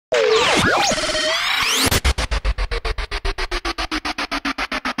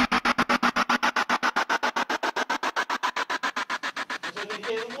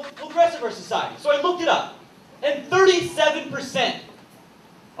society. So I looked it up. And 37%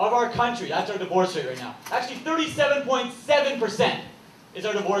 of our country, that's our divorce rate right now. Actually, 37.7% is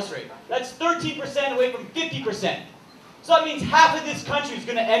our divorce rate. That's 13% away from 50%. So that means half of this country is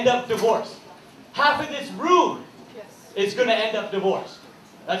going to end up divorced. Half of this room is going to end up divorced.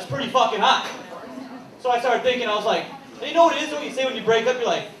 That's pretty fucking high. So I started thinking, I was like, you know what it is what you say when you break up? You're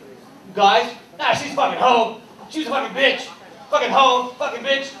like, guys, nah, she's fucking hoe. She's a fucking bitch. Fucking hoe, fucking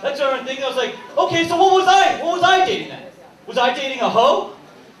bitch. That's what I'm thinking. I was like, okay, so what was I? What was I dating then? Was I dating a hoe?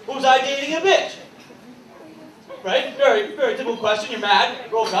 Or was I dating a bitch? Right? Very, very typical question. You're mad,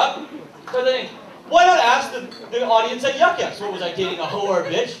 broke up. So I think, why not ask the audience at Yuks? What was I dating, a hoe or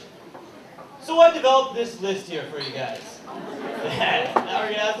a bitch? So I developed this list here for you guys. Now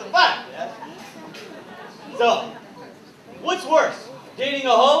we're gonna have some fun. Yeah? So, what's worse? Dating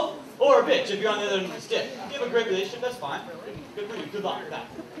a hoe or a bitch if you're on the other end of the stick? If you have a great relationship, that's fine. Good for you. Good luck with that.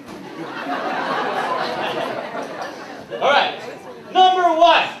 Alright. Number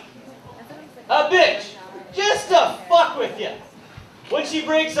one. A bitch. Just to fuck with you. When she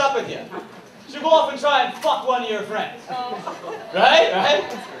breaks up with you, she'll go off and try and fuck one of your friends. Right? Right?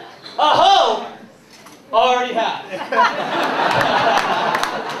 A hoe already has.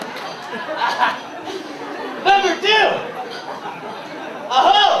 Number two. A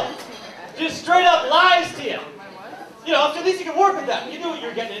hoe just straight up lies to you. You know, so at least you can work with that. You knew what you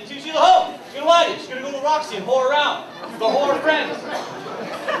were getting into. She's a hoe. She's going to lie to you. She's going to go to Roxy and whore around. The whore friends.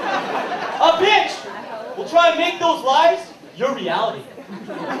 A bitch will try and make those lies your reality.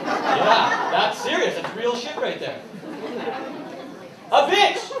 Yeah, that's serious. That's real shit right there. A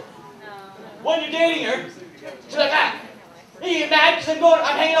bitch, when you're dating her, she's like, you get mad because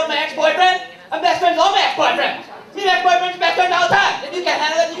I'm hanging out with my ex-boyfriend? I'm best friends with all my ex-boyfriends. Me and ex-boyfriends are best friends all the time. And you can't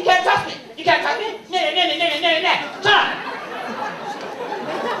handle it, you can't trust me. You can't trust me? Nah. Shut up.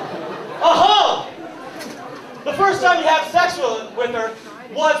 A hoe. The first time you have sex with her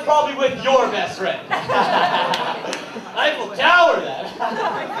was probably with your best friend. I will tower that.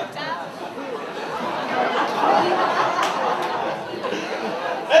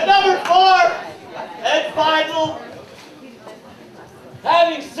 And number four, and final,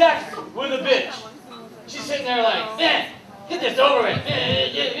 having sex with a bitch. She's sitting there like, get this over with.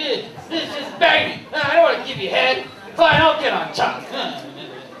 This is baby. I don't want to give you head. Fine, I'll get on top.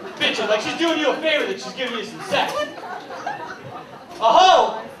 Bitch, like she's doing you a favor that she's giving you some sex. A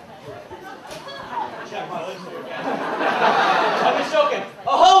hoe. Check my lips here, guys. I'm just joking.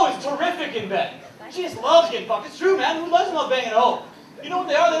 A hoe is terrific in bed. She just loves getting fucked. It's true, man. Who doesn't love banging a hoe? You know what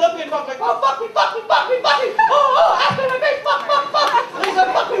they are? They love getting fucked. Like, oh, fuck me. Oh, ask me my face. Fuck. Please,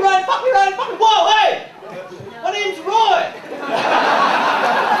 fuck me.